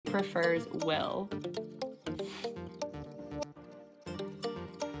prefers Will.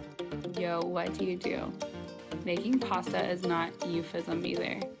 Yo, what do you do? Making pasta is not euphemism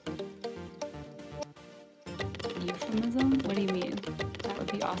either. Euphemism? What do you mean? That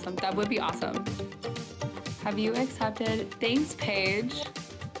would be awesome. That would be awesome. Have you accepted, thanks Paige,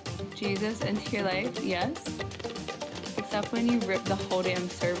 Jesus into your life? Yes. Except when you rip the whole damn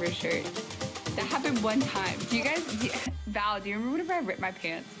server shirt. That happened one time. Do you guys, Val, do you remember whenever I ripped my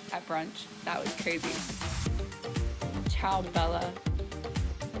pants at brunch? That was crazy. Ciao, Bella.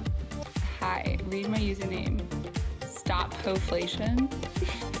 Hi, read my username. Stop hoflation.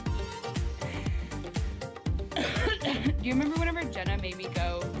 Do you remember whenever Jenna made me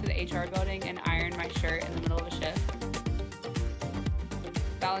go to the HR building and iron my shirt in the middle of a shift?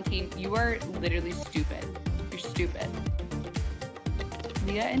 Valentine, you are literally stupid. You're stupid.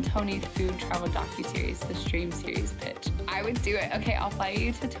 Leah and Tony's food travel docuseries, the stream series pitch. I would do it. Okay, I'll fly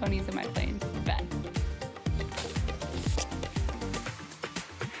you to Tony's in my plane. Bet.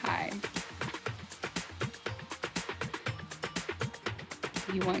 Hi.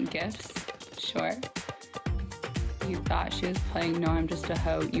 You want gifts? Sure. You thought she was playing No, I'm Just a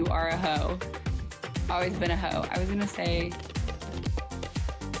Hoe. You are a hoe. Always been a hoe. I was gonna say,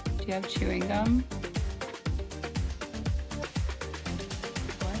 do you have chewing gum?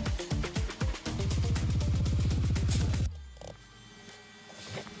 What?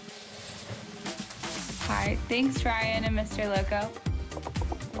 Hi, thanks Ryan and Mr. Loco.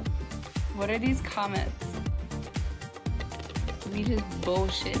 What are these comments? We just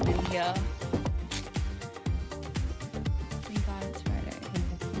bullshitting in here.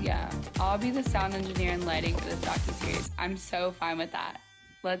 Yeah, I'll be the sound engineer and lighting for this docuseries. I'm so fine with that.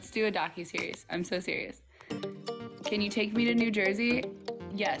 Let's do a docuseries. I'm so serious. Can you take me to New Jersey?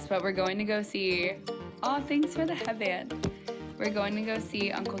 Yes, but we're going to go see... Oh, thanks for the headband. We're going to go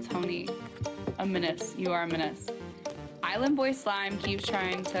see Uncle Tony. A menace. You are a menace. Island Boy Slime keeps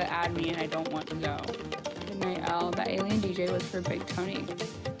trying to add me and I don't want to go. Good night, Al. That alien DJ was for Big Tony.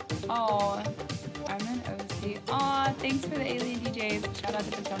 Oh, I'm an OC. Aw, thanks for the alien DJs. Shout out to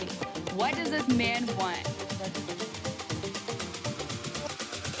Big Tony. What does this man want?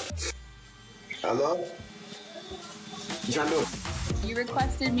 Hello? Jano. You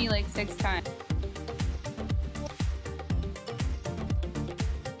requested me like 6 times.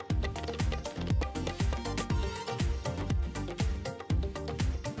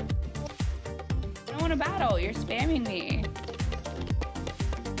 I don't want to battle. You're spamming me.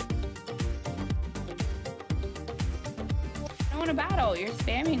 I don't want to battle. You're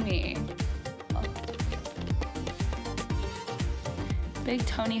spamming me. Oh. Big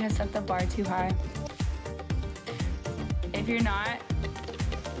Tony has set the bar too high. If you're not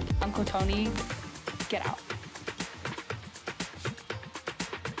Uncle Tony, get out.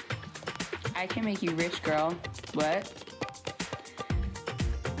 I can make you rich, girl. What?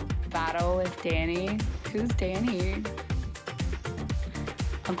 Battle with Danny? Who's Danny?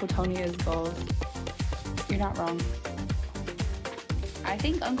 Uncle Tony is gold. You're not wrong. I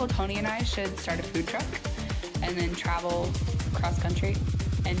think Uncle Tony and I should start a food truck and then travel cross country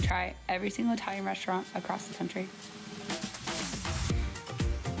and try every single Italian restaurant across the country.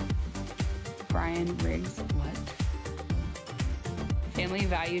 Brian Riggs, what? Family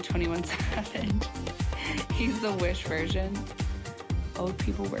Value 21 Savage. He's the Wish version. Old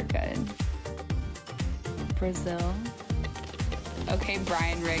people were good. Brazil. Okay,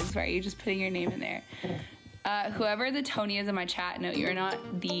 Brian Riggs, why are you just putting your name in there? Whoever the Tony is in my chat, no, you're not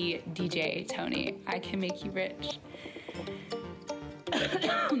the DJ Tony. I can make you rich.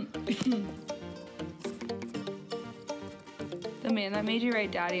 The man that made you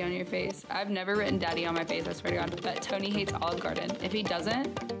write daddy on your face. I've never written daddy on my face, I swear to God. But Tony hates Olive Garden. If he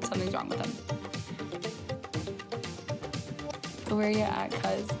doesn't, something's wrong with him. Where are you at,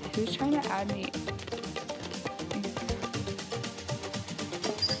 cuz? Who's trying to add me?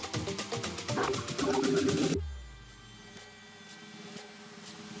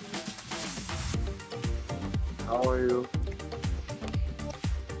 How are you?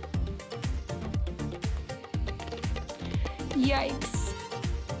 Yikes.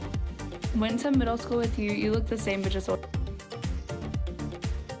 Went to middle school with you. You look the same, but just older.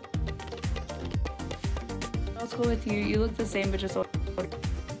 Middle school with you. You look the same, but just older.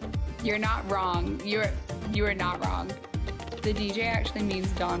 You're not wrong. You are not wrong. The DJ actually means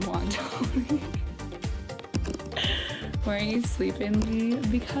Don Juan Tony. Why are you sleeping, Lee?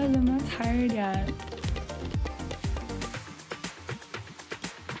 Because I'm not tired yet.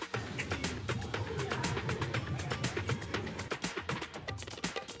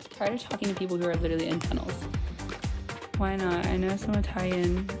 Tired of talking to people who are literally in tunnels. Why not? I know some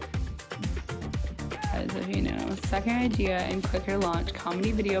Italian guys, if you know. Second idea and quicker launch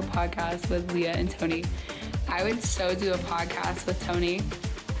comedy video podcast with Leah and Tony. I would so do a podcast with Tony.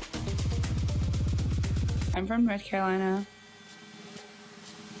 I'm from North Carolina.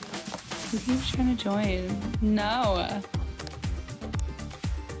 Who keeps trying to join? No.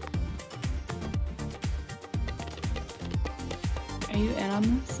 Are you in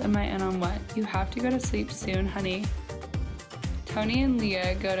on this? Am I in on what? You have to go to sleep soon, honey. Tony and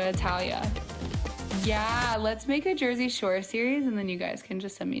Leah go to Italia. Yeah, let's make a Jersey Shore series and then you guys can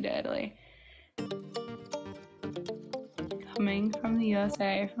just send me to Italy. Coming from the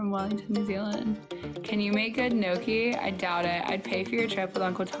USA, from Wellington, New Zealand. Can you make good gnocchi? I doubt it. I'd pay for your trip with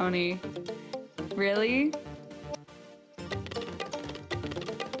Uncle Tony. Really?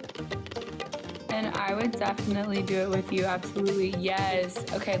 And I would definitely do it with you, absolutely. Yes.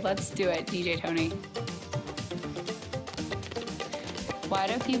 Okay, let's do it, DJ Tony. Why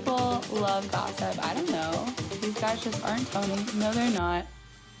do people love gossip? I don't know. These guys just aren't Tony. No, they're not.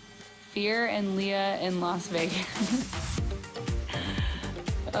 Fear and Leah in Las Vegas.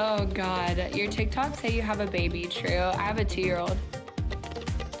 Oh God. Your TikToks say you have a baby. True. I have a 2-year-old.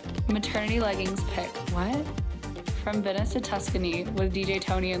 Maternity leggings pick. What? From Venice to Tuscany with DJ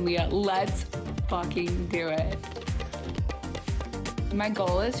Tony and Leah. Let's fucking do it. My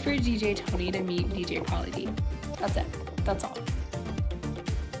goal is for DJ Tony to meet DJ Pauly D. That's it. That's all.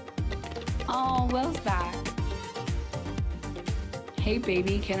 Oh, Will's back. Hey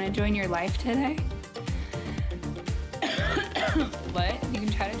baby, can I join your life today? What? You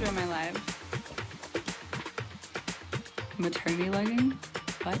can try to join my live. Maternity legging?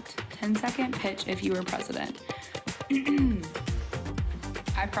 What? 10-second pitch if you were president.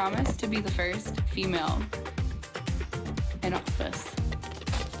 I promise to be the first female in office.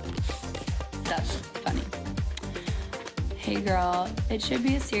 That's funny. Hey girl, it should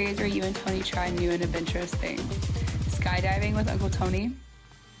be a series where you and Tony try new and adventurous things. Skydiving with Uncle Tony.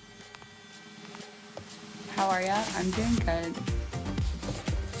 How are ya? I'm doing good.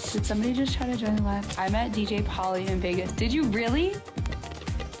 Did somebody just try to join the live? I met DJ Pauly in Vegas. Did you really?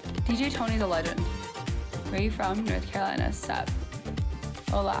 DJ Tony's a legend. Where are you from? North Carolina. Sup?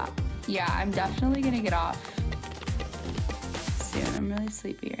 Hola. Yeah, I'm definitely gonna get off soon. I'm really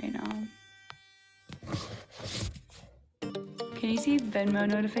sleepy right now. Can you see Venmo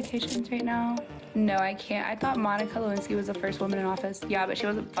notifications right now? No, I can't. I thought Monica Lewinsky was the first woman in office. Yeah, but she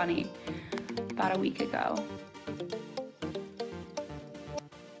wasn't funny. About a week ago.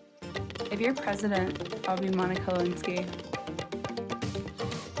 If you're president, I'll be Monica Lewinsky.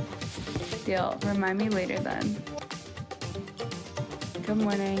 Deal. Remind me later then. Good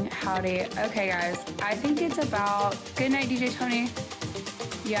morning. Howdy. Okay, guys. I think it's about... Good night, DJ Tony.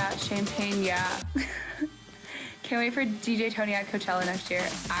 Yeah, champagne, yeah. Can't wait for DJ Tony at Coachella next year.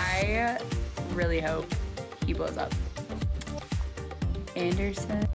 I really hope he blows up. Anderson.